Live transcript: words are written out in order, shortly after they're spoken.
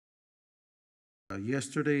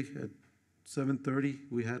Yesterday at 7:30,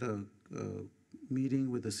 we had a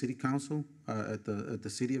meeting with the city council, at the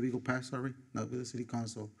city of Eagle Pass, sorry, not with the city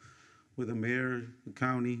council, with the mayor, the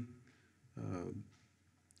county, uh,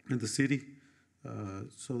 and the city,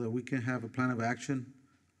 so that we can have a plan of action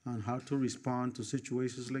on how to respond to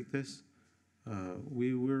situations like this.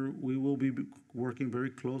 We will be working very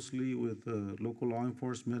closely with local law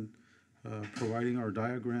enforcement, providing our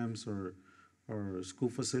diagrams or school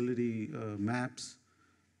facility maps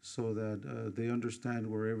so that they understand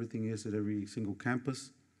where everything is at every single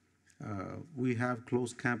campus. We have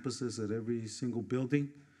closed campuses at every single building.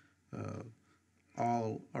 Uh,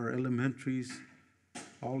 all our elementaries,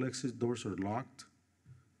 all exit doors are locked.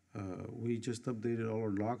 We just updated all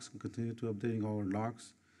our locks and continue to updating all our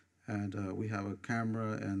locks. And we have a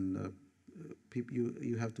camera and people,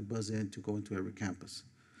 you have to buzz in to go into every campus.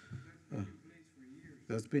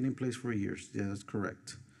 That's been in place for years. Yeah, that's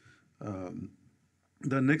correct.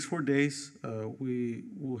 The next 4 days, we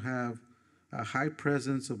will have a high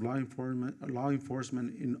presence of law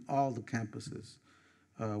enforcement in all the campuses.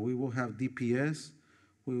 We will have DPS,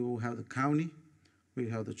 we will have the county, we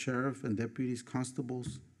have the sheriff and deputies,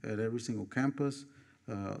 constables at every single campus.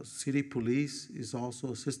 City police is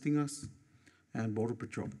also assisting us, and border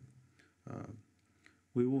patrol.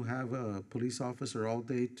 We will have a police officer all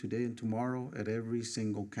day today and tomorrow at every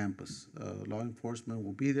single campus. Law enforcement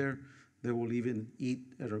will be there. They will even eat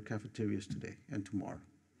at our cafeterias today and tomorrow.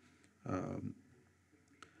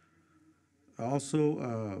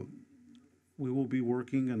 Also, we will be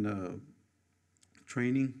working on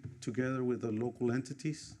training together with the local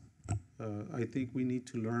entities. I think we need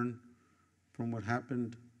to learn from what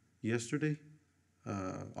happened yesterday.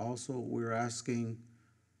 Also, we're asking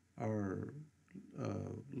our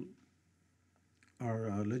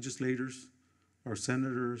legislators, our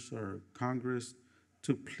senators, our Congress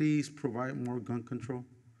to please provide more gun control.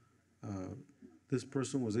 This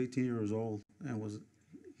person was 18 years old and was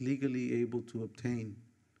legally able to obtain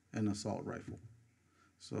an assault rifle.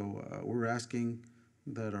 So we're asking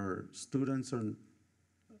that our students are,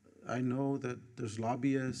 I know that there's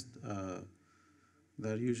lobbyists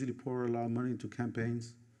that usually pour a lot of money into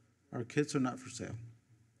campaigns. Our kids are not for sale.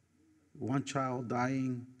 One child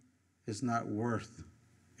dying is not worth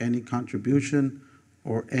any contribution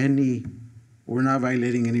or we're not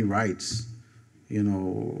violating any rights. You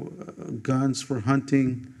know, guns for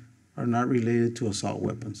hunting are not related to assault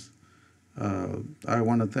weapons. I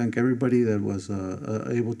want to thank everybody that was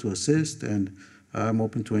able to assist, and I'm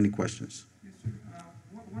open to any questions. Yes, sir.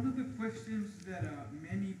 One of the questions that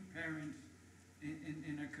many parents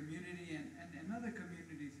in our community and other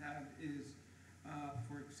communities have is,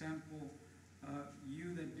 for example,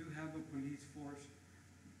 you that do have a police force,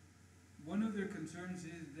 one of their concerns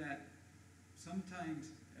is that sometimes,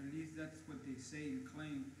 at least that's what they say and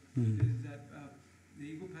claim, is that the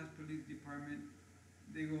Eagle Pass Police Department,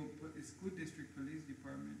 the School District Police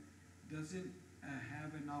Department, doesn't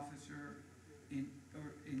have an officer in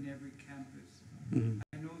every campus.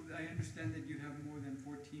 I understand that you have more than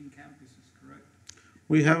 14 campuses, correct?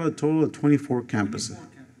 We have a total of 24 campuses. 24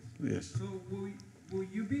 campuses. Yes. So will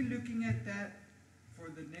you be looking at that for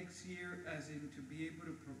the next year, as in to be able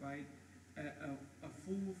to provide a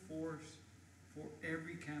full force for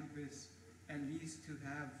every campus, at least to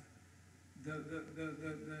have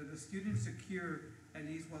the students secure at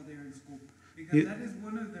least while they're in school? Because that is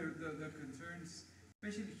one of the concerns,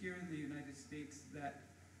 especially here in the United States, that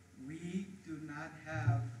we do not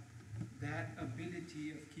have that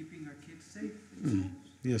ability of keeping our kids safe in schools.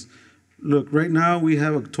 Yes. Look, right now we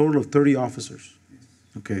have a total of 30 officers. Yes.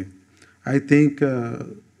 Okay. I think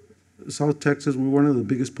South Texas, we're one of the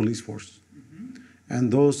biggest police forces.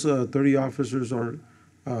 And those 30 officers are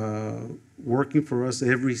working for us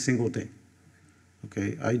every single day.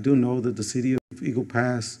 Okay. I do know that the city of Eagle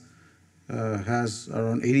Pass has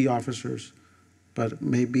around 80 officers, but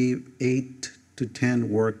maybe 8 to 10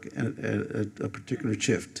 work at a particular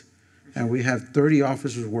shift. And we have 30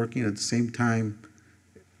 officers working at the same time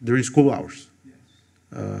during school hours,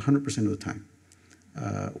 100% of the time.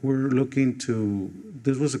 We're looking to,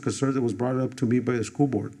 this was a concern that was brought up to me by the school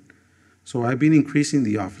board. So I've been increasing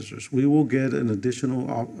the officers. We will get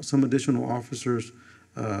some additional officers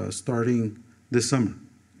starting this summer.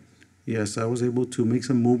 Yes, I was able to make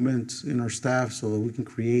some movements in our staff so that we can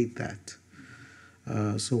create that.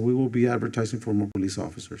 So we will be advertising for more police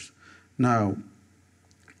officers. Now,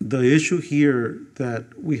 the issue here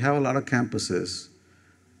that we have a lot of campuses,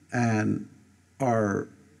 and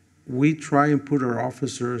we try and put our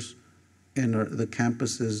officers in the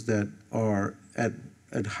campuses that are at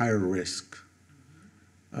higher risk.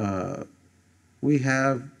 We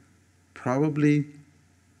have probably,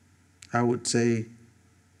 I would say,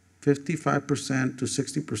 55% to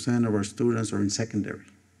 60% of our students are in secondary.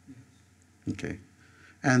 Okay,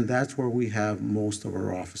 and that's where we have most of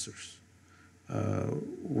our officers.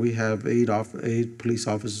 We have eight police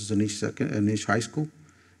officers in each high school,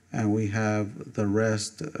 and we have the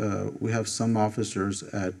rest. We have some officers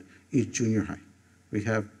at each junior high. We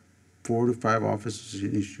have 4 to 5 officers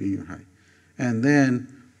in each junior high, and then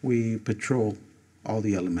we patrol all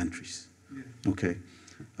the elementaries. Okay,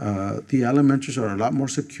 the elementaries are a lot more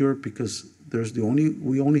secure because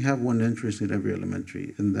we only have one entrance in every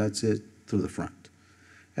elementary, and that's it through the front.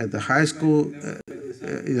 At the high school,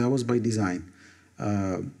 that was by design.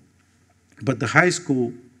 But the high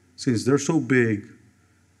school, since they're so big,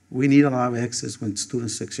 we need a lot of exits when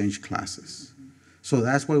students exchange classes. So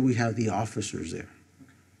that's why we have the officers there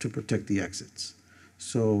to protect the exits.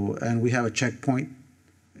 So, and we have a checkpoint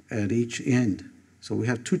at each end. So we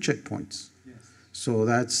have 2 checkpoints. So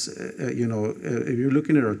that's, if you're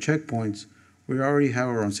looking at our checkpoints, we already have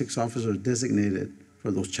around 6 officers designated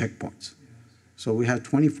for those checkpoints. So we have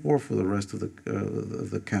 24 for the rest of the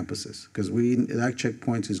campuses, because that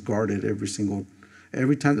checkpoint is guarded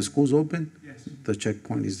every time the school's open. Yes. The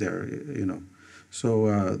checkpoint is there,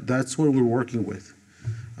 So that's what we're working with.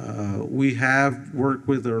 We have worked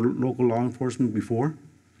with our local law enforcement before.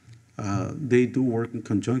 They do work in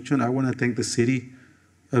conjunction. I want to thank the city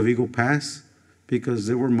of Eagle Pass because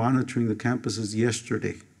they were monitoring the campuses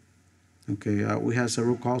yesterday. Okay, we had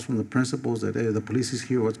several calls from the principals that, hey, the police is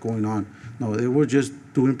here, what's going on? No, they were just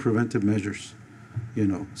doing preventive measures,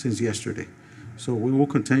 since yesterday. So we will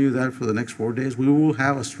continue that for the next 4 days. We will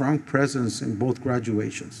have a strong presence in both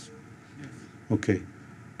graduations. Okay,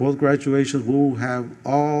 both graduations, we will have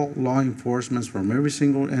all law enforcement from every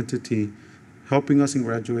single entity helping us in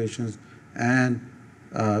graduations and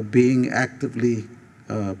being actively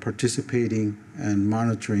participating and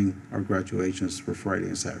monitoring our graduations for Friday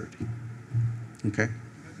and Saturday. Okay.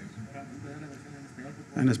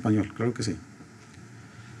 En español, claro que sí.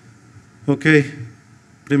 Ok,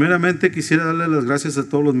 primeramente quisiera darle las gracias a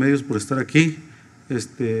todos los medios por estar aquí.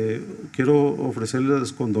 Quiero ofrecerles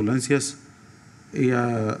las condolencias y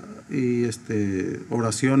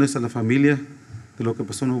oraciones a la familia de lo que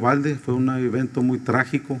pasó en Uvalde. Fue un evento muy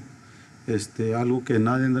trágico, algo que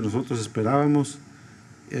nadie de nosotros esperábamos.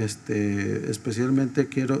 Especialmente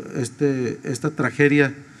esta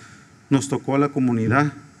tragedia nos tocó a la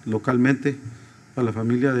comunidad localmente, a la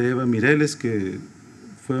familia de Eva Mireles, que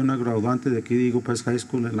fue una graduante de aquí de Eagle Pass High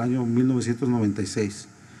School en el año 1996.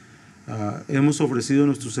 Hemos ofrecido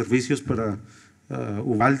nuestros servicios para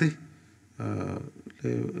Uvalde,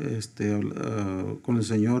 con el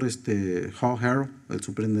señor Hall Harrell, el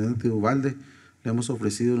superintendente de Uvalde. Le hemos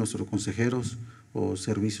ofrecido a nuestros consejeros o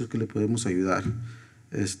servicios que le podemos ayudar.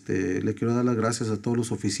 Le quiero dar las gracias a todos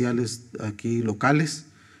los oficiales aquí locales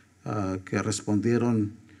que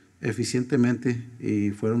respondieron eficientemente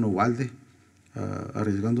y fueron a Uvalde,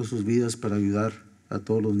 arriesgando sus vidas para ayudar a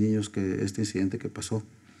todos los niños que este incidente que pasó.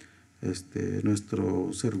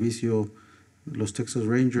 Nuestro servicio, los Texas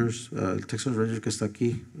Rangers, el Texas Ranger que está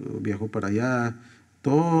aquí, viajó para allá,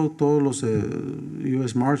 todos los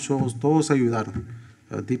US Marshals, todos ayudaron,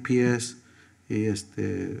 DPS y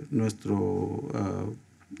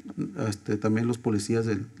también los policías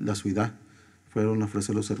de la ciudad fueron a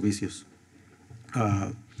ofrecer los servicios.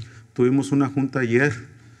 Tuvimos una junta ayer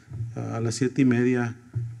a las 7:30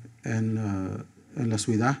 en la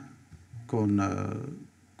ciudad con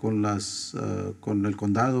el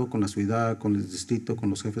condado, con la ciudad, con el distrito, con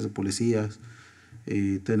los jefes de policías,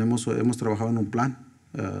 y hemos trabajado en un plan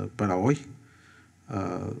para hoy.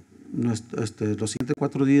 Los siguientes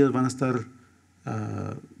 4 días van a estar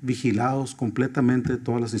vigilados completamente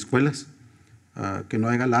todas las escuelas, que no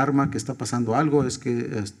haya alarma, que está pasando algo, es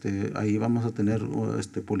que ahí vamos a tener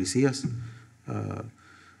policías, va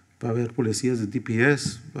a haber policías de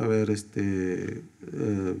DPS, va a haber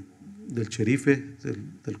del sherife,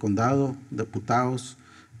 del condado, diputados,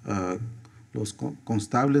 los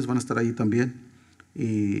constables van a estar ahí también,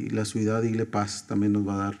 y la ciudad de Eagle Pass también nos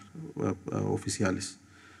va a dar oficiales.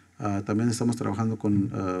 También estamos trabajando con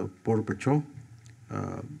Border Patrol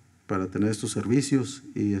para tener estos servicios,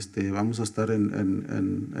 y vamos a estar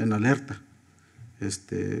en alerta.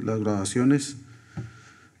 Las graduaciones,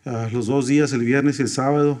 los 2 días, el viernes y el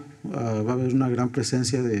sábado, va a haber una gran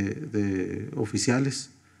presencia de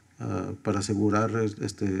oficiales para asegurar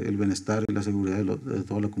el bienestar y la seguridad de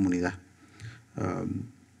toda la comunidad.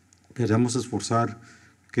 Queremos esforzar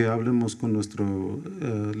que hablemos con nuestros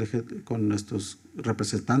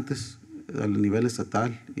representantes al nivel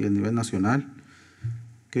estatal y a nivel nacional,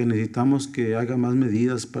 que necesitamos que haga más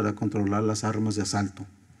medidas para controlar las armas de asalto.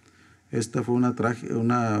 Esta fue una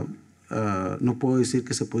tragedia, no puedo decir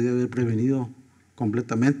que se podía haber prevenido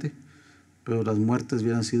completamente, pero las muertes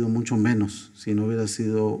hubieran sido mucho menos si no hubiera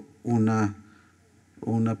sido una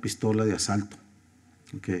pistola de asalto.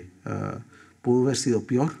 Okay. Pudo haber sido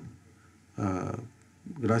peor,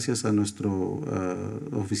 gracias a nuestros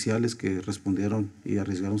oficiales que respondieron y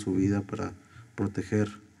arriesgaron su vida para proteger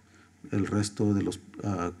el resto de los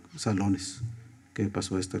salones que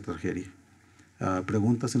pasó esta tragedia.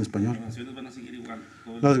 ¿Preguntas en español? Las graduaciones van a seguir igual.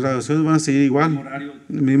 Las graduaciones van a seguir igual.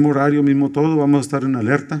 Mismo horario, mismo todo. Vamos a estar en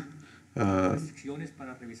alerta. ¿Restricciones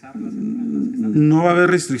para revisarlas? En no va a haber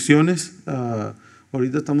restricciones.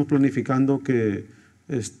 Ahorita estamos planificando que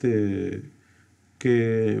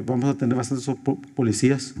vamos a tener bastantes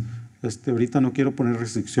policías. Ahorita no quiero poner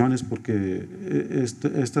restricciones porque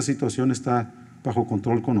esta situación está bajo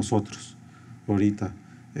control con nosotros ahorita.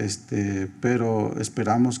 Pero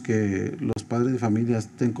esperamos que los padres de familia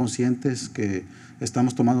estén conscientes que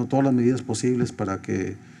estamos tomando todas las medidas posibles para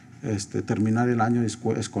que terminar el año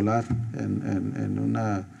escolar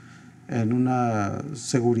en una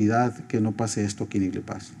seguridad que no pase esto aquí en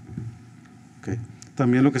Iglepaz. Okay.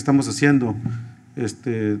 También lo que estamos haciendo,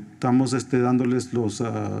 estamos dándoles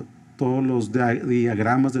todos los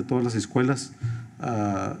diagramas de todas las escuelas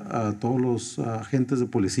a todos los agentes de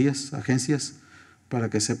policías, agencias, para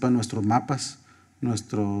que sepan nuestros mapas,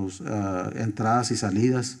 nuestras entradas y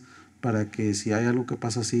salidas, para que si hay algo que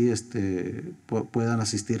pasa así, puedan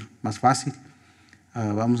asistir más fácil.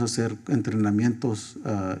 Vamos a hacer entrenamientos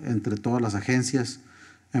entre todas las agencias,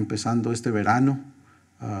 empezando este verano,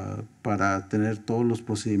 para tener todos los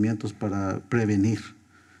procedimientos para prevenir.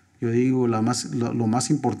 Yo digo, lo más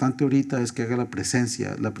importante ahorita es que haga la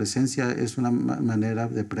presencia. La presencia es una manera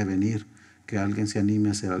de prevenir que alguien se anime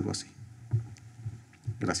a hacer algo así.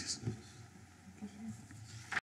 Gracias.